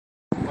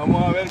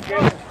Vamos a ver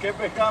qué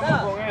pescamos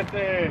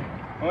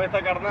con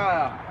esta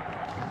carnada.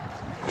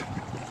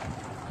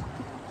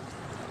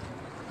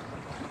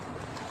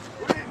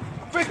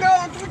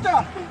 ¡Pescado,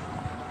 chucha!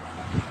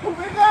 ¡Un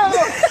pescado!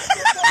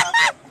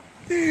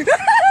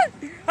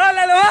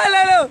 ¡Jálalo,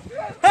 jálalo!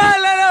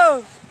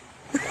 ¡Jálalo!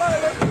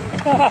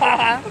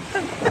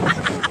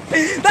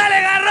 ¡Dale,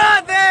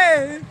 garrote!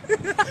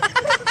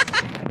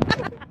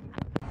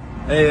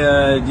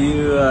 Hey, do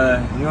you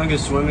want to get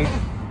swimming?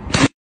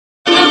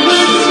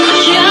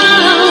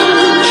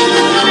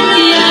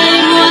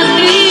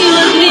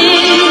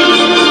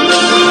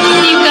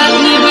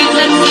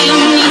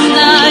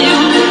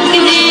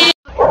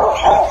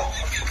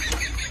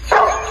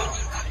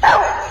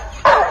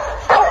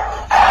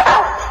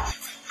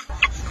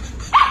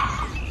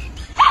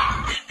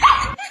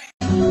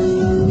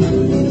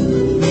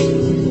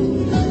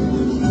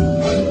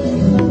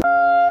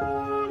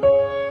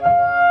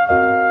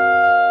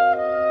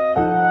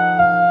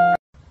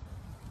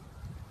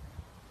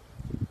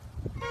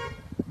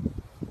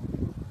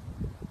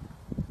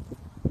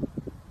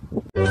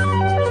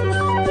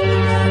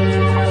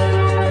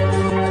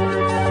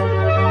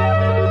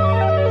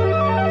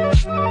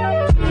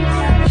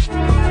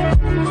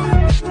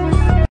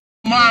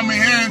 Mi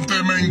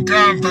gente, me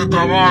encanta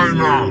esta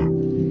vaina.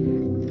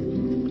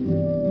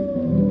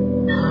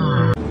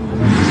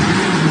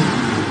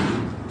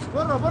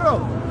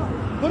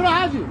 برو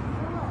حاجي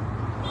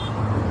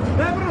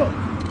لا برو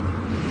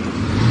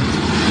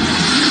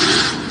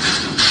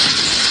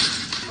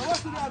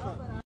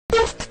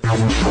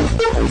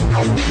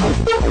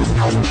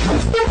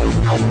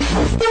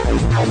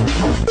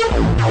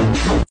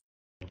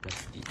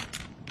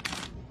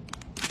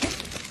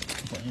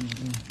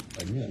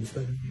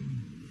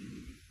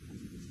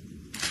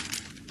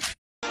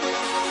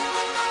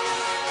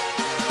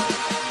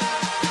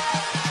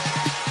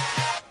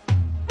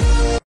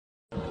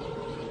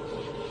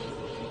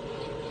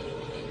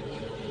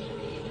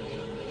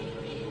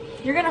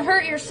You're gonna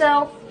hurt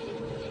yourself.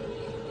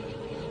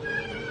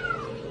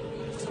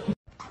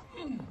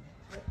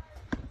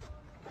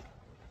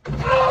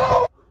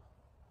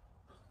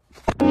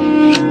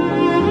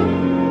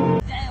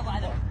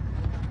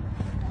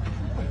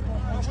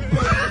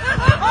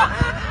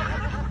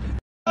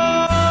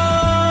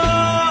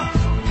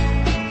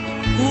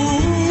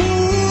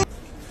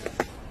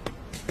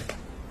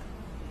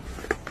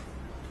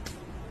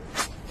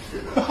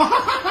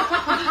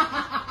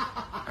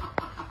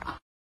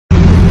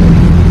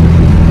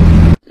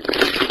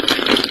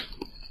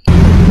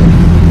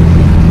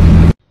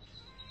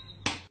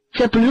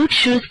 The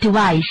Bluetooth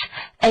device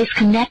is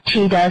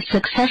connected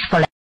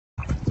successfully.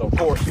 So of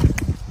course,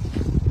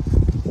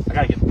 I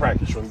gotta get the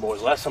practice swing,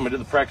 boys. Last time I did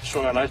the practice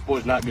swing on ice,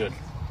 boys, not good.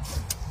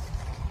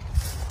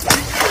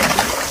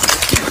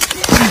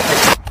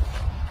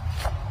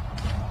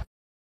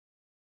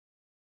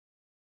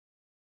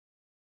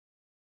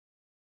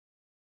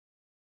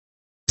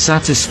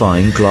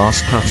 Satisfying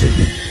glass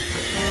cutting.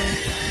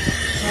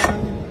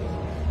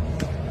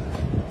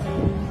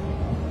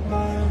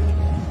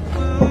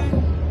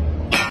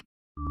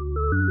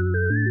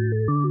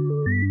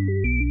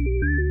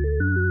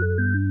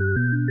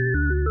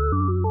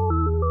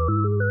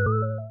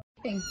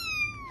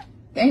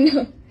 I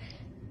know.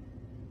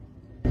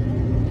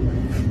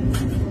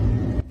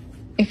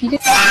 If you did.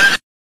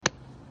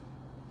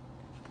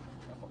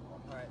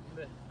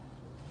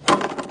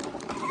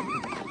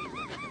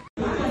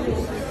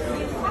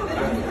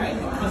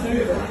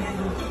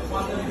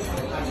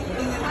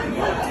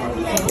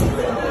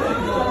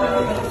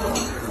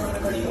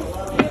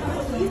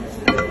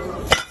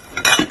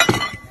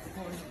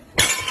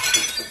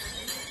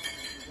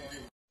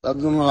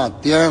 Tú no las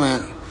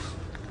tienes.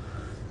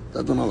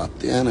 Tú no las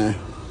tienes.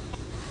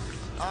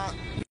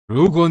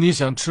 如果你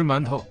想吃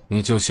馒头，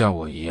你就像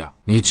我一样，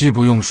你既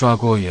不用刷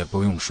锅，也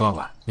不用刷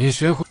碗，你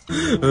学会。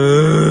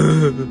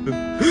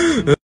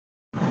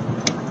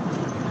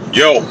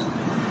Yo.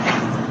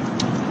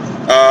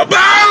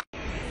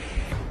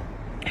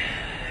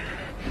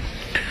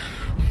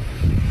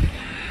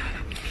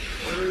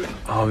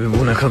 Abi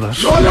bu ne kadar?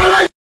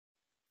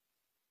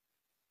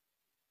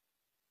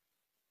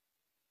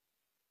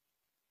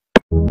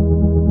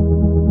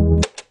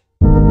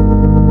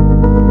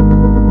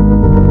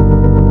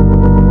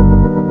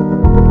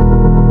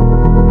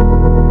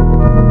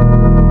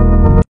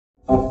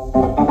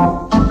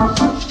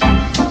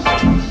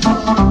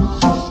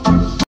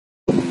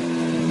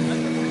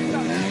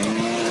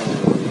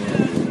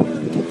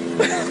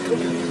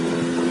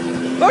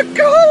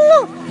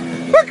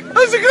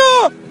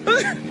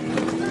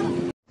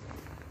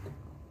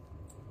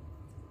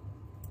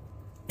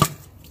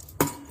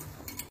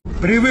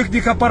 Привыкни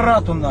к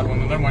аппарату, нахуй.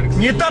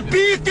 Не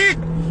топи ты!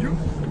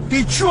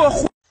 Ты чё,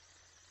 оху...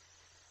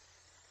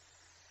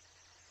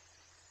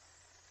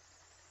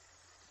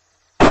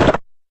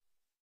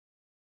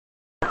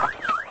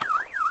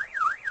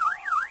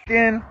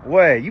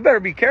 Way. You better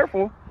be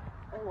careful.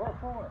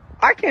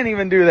 I can't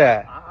even do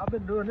that. I've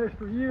been doing this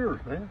for years,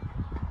 man.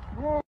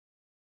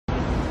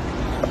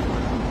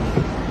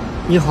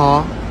 你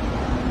好，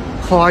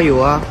 How are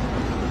you?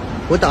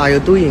 What are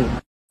you doing?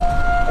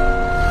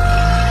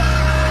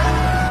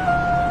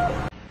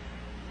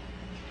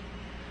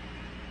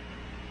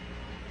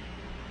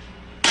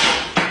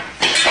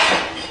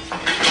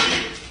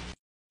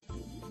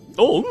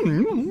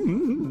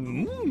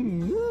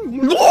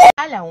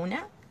 A la 1,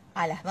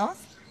 a las 2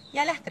 y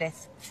a las 3.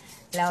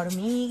 La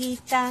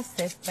hormiguita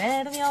se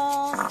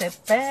perdió, se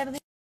perdió.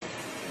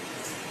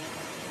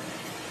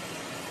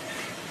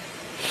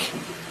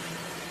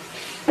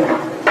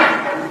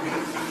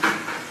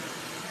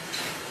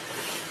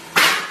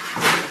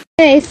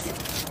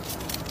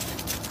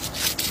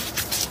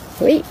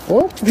 Wait,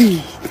 what?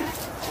 Where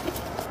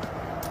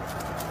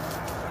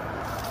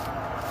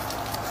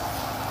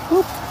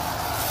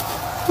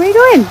are you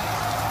going?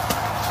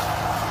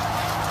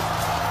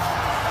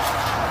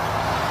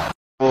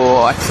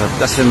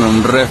 Está haciendo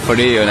un re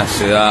frío en la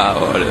ciudad,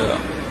 boludo.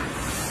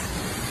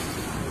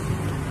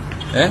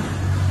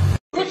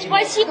 Вот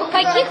спасибо,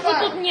 каких вы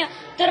тут мне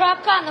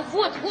тараканов.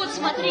 Вот, вот,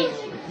 смотрите.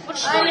 Вот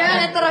что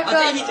это?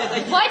 Таракан.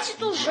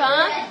 Хватит уже,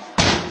 а?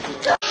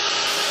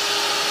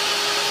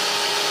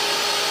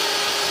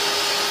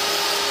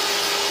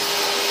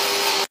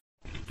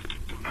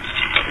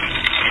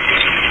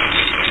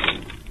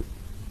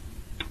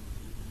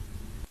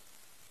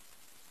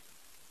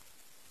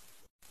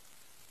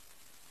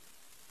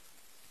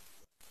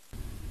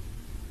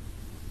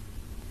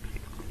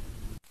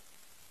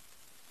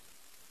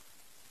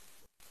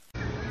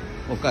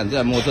我干，这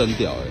台摩托很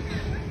屌哎！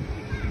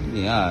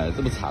你看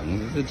这么长，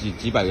这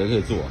几百个可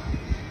以坐。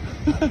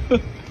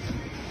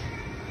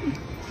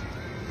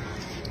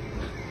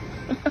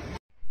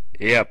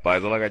E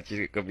rapaz, olha a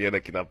lagartixa caminhando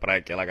aqui na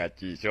praia, que é a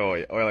lagartixa,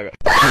 olha, olha a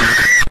lagartixa.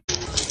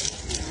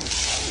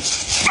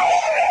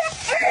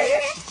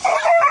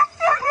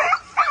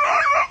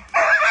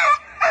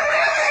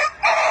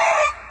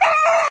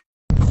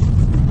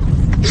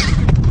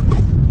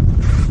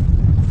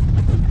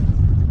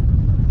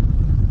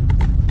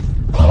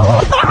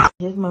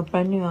 Here's my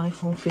brand new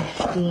iPhone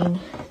 15.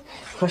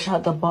 Fresh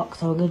out the box,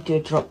 so we're going to do a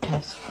drop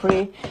test.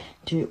 3,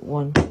 2,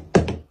 1.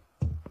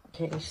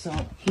 Okay, so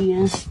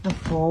here's the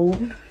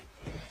phone.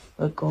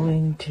 We're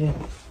going to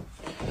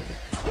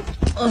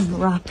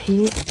unwrap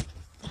it.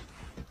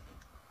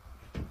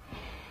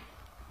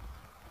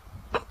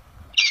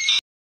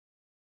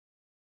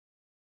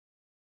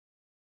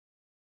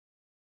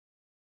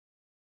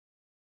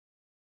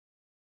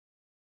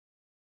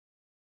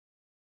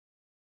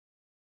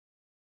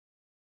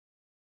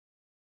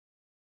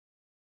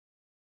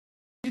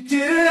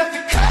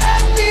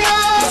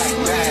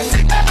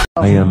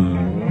 I am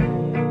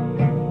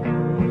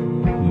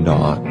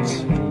not.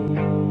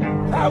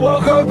 I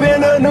woke up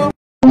in a new.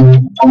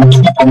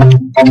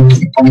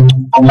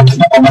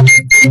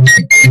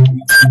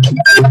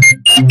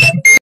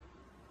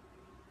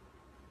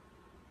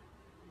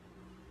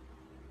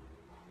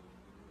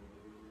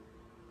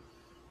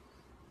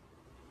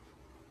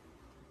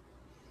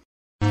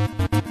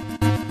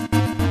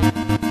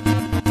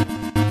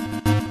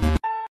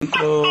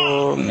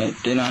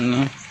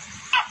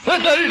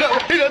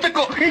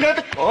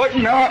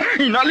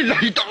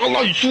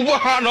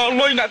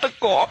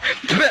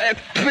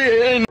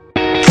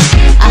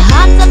 I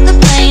hopped up the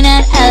plane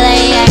at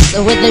LAX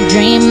with a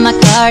dream, my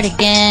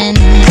cardigan.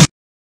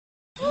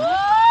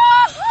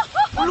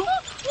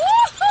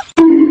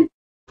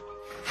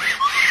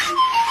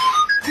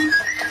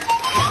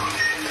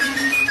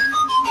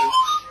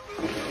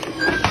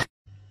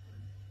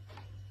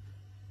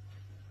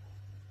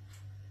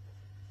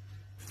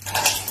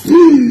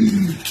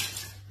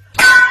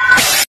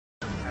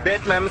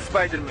 Batman mi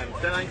Spiderman mi?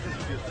 Sen hangisini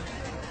tutuyorsun?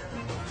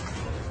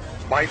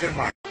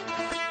 Spiderman.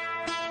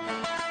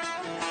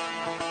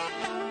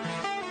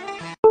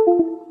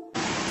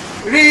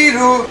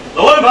 Riru.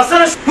 Oğlum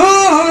bassana şu.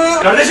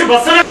 Kardeşim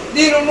bassana.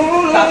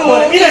 Bak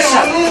oğlum in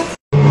aşağı.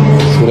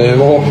 Şuraya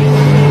bak.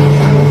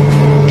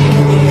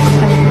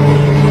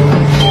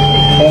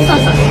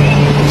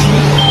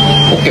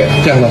 Okey,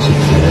 这样子。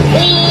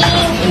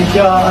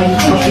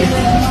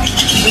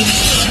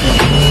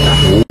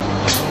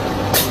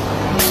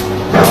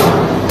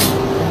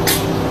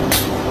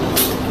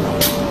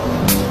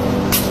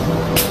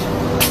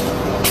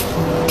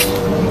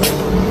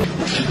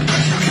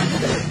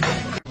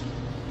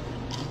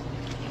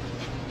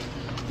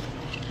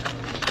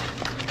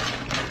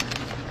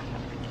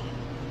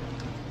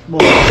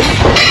Boy.